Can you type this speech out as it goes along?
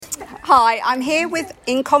Hi, I'm here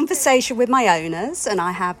in conversation with my owners, and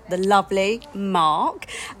I have the lovely Mark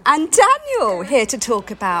and Daniel here to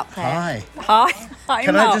talk about them. Hi. Hi,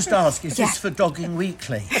 Can Mark. I just ask, is this for Dogging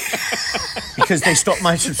Weekly? Because they stopped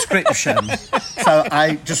my subscription. So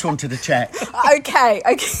I just wanted to check. Okay.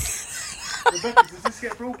 Rebecca, does this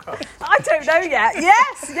get broadcast? I don't know yet.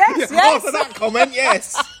 Yes. After that comment,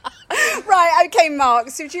 yes. Right, okay, Mark.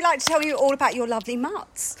 So would you like to tell me all about your lovely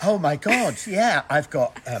mutts? Oh my God, yeah. I've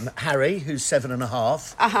got Harry, who's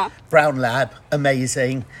 7.5. Uh-huh. Brown lab,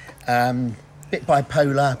 amazing. Bit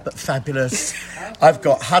bipolar, but fabulous. I've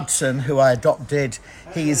got Hudson, who I adopted.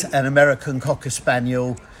 He's an American Cocker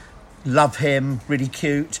Spaniel. Love him, really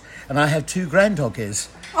cute. And I have 2 granddoggies.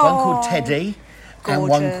 One called Teddy and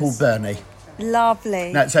one Gorgeous. called Bernie.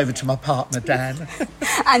 Lovely. Now it's over to my partner, Dan.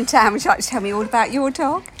 And Dan, would you like to tell me all about your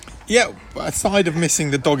dog? Yeah, aside of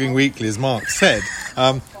missing the Dogging Weekly, as Mark said,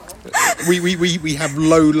 we have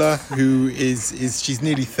Lola, who is she's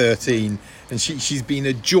nearly 13, and she's been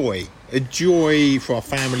a joy for our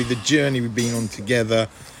family. The journey we've been on together.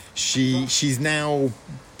 She's now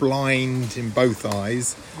blind in both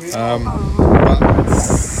eyes,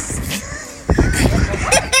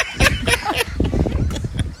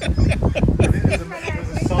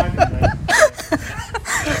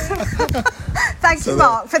 Thank you,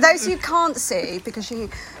 Mark. For those who can't see, because you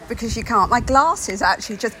can't, my glasses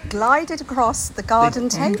actually just glided across the garden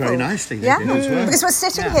table. Very nicely, they yeah, did as well. because we're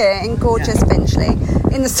sitting here in gorgeous Finchley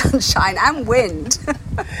in the sunshine and wind.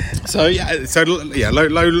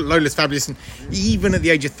 Lola's fabulous, and even at the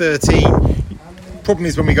age of 13, problem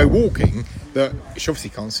is when we go walking that she obviously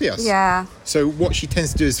can't see us. Yeah. So what she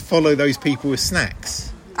tends to do is follow those people with snacks.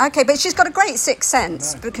 Okay, but she's got a great sixth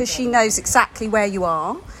sense because she knows exactly where you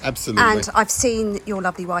are. Absolutely. And I've seen your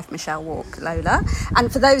lovely wife Michelle walk Lola.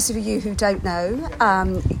 And for those of you who don't know,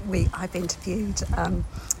 I've interviewed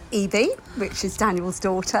Evie, which is Daniel's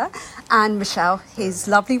daughter, and Michelle, his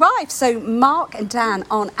lovely wife. So Mark and Dan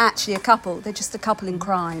aren't actually a couple; they're just a couple in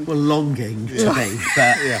crime. Well, longing to be,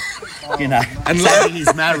 but you know, and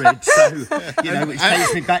he's married, so which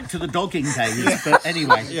takes me back to the dogging days. But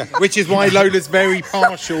anyway, which is why Lola's very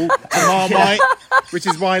partial to Marmite. Which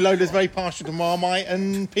is why Lola's very partial to Marmite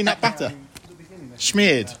and peanut butter,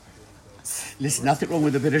 schmeared. Listen, nothing wrong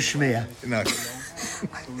with a bit of schmear. No.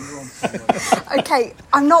 Okay,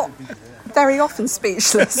 I'm not very often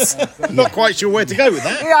speechless. Not quite sure where to go with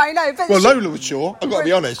that. Yeah, I know. But Lola was sure. I've got to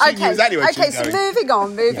be honest. She knew exactly where she was so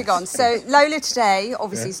going. moving on. So Lola today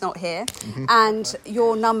obviously is not here, and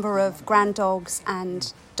your number of granddogs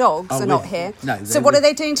and dogs are not here. No. So what are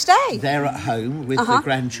they doing today? They're at home with the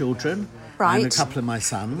grandchildren. Right. And a couple of my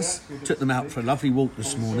sons. Took them out for a lovely walk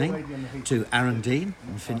this morning to Arundine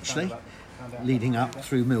and Finchley, leading up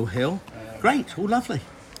through Mill Hill. Great, all lovely.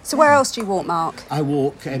 So where else do you walk, Mark? I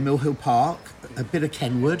walk in Mill Hill Park, a bit of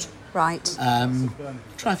Kenwood. Right.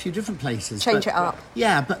 Try a few different places. Change it up.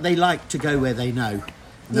 Yeah, but they like to go where they know.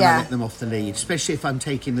 And then I let them off the lead, especially if I'm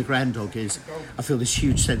taking the granddoggies. I feel this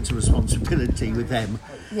huge sense of responsibility with them.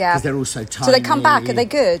 Yeah. Because they're all so tiny. Do they come back? Are they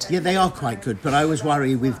good? Yeah, they are quite good. But I always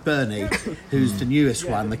worry with Bernie, who's the newest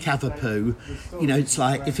one, the Cavapoo. It's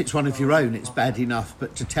like, if it's one of your own, it's bad enough.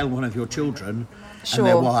 But to tell one of your children and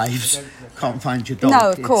their wives, can't find your dog.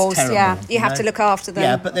 No, of course, terrible, yeah. You have to look after them.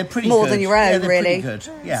 Yeah, but they're pretty more good. than your own, yeah, they're really. Pretty good.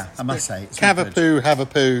 Yeah, I must say. It's all good. Cavapoo,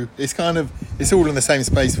 Havapoo. It's all in the same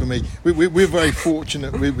space for me. We're very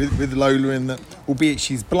fortunate with Lola in that, albeit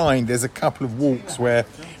she's blind, there's a couple of walks where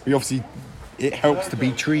it helps to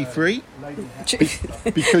be tree free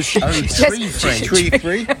because she's tree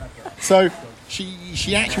free. So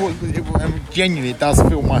she actually, genuinely, it does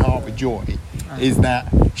fill my heart with joy. Is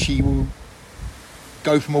that she will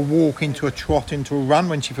go from a walk into a trot into a run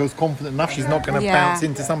when she feels confident enough. She's not going to bounce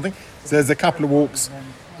into something. So there's a couple of walks.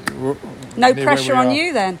 No pressure on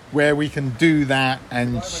you then. Where we can do that,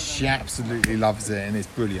 and she absolutely loves it, and it's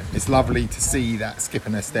brilliant. It's lovely to see that skip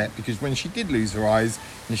in her step, because when she did lose her eyes,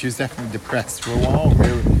 and she was definitely depressed for a while.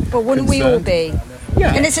 But wouldn't we all be?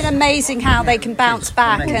 Yeah. And isn't it amazing how they can bounce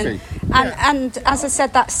back and as I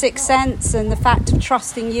said, that sixth sense and the fact of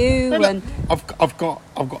trusting you. And I've got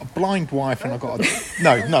a blind wife and I've got I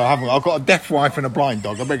haven't. I've got a deaf wife and a blind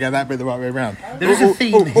dog. I better get that bit the right way around. There is a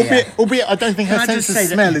theme here. Albeit I don't think her sense of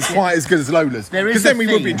smell is quite as good as Lola's. Because then we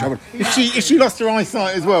would be in trouble. If she lost her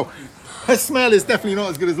eyesight as well, her smell is definitely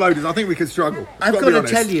not as good as Loda's. I think we could struggle. I've got to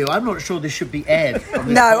tell you, I'm not sure this should be aired.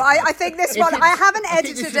 No, I think this one, I haven't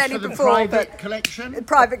edited any before. Private collection?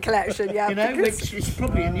 Private collection, yeah. Which is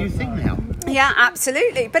probably a new thing now. Yeah,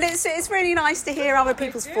 absolutely. But it's really nice to hear other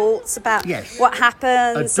people's thoughts about Yes. what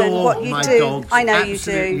happens and Adore what you my do. dogs. I know you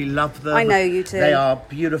Absolutely do. love them. I know you do. They are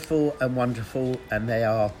beautiful and wonderful, and they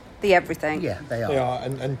are the everything. Yeah, they They are. are,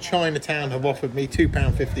 and Chinatown have offered me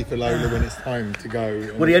 £2.50 for Lola when it's time to go.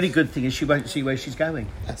 And Well, the only good thing is she won't see where she's going,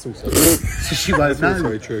 that's also true. so she won't That's know.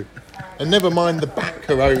 also true. And never mind the back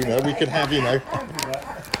corona, we could have,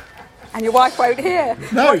 And your wife won't hear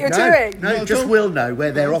No, what you're doing. No, Not just at all. will know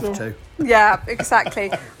where they're off to. Yeah,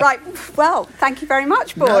 exactly. Right. Well, thank you very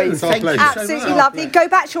much, boys. it's our thank you pleasure. so Absolutely much. lovely. Go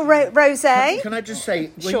back to your rosé. Can I just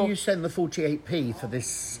say, when Sure. you send the 48p for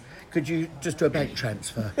this, could you just do a bank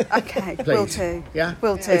transfer? Okay, will Please. do. Yeah?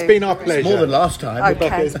 Will do. It's been our pleasure. More than last time. Okay.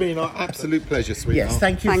 Rebecca, it's been our absolute pleasure, sweetheart. Yes,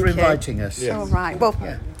 thank you Thank for you. inviting us. Yeah. All right. Well,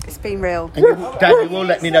 it's been real. And Dan, you will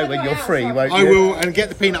let me know when you're free, won't you? I will, and get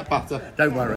the peanut butter. Don't worry.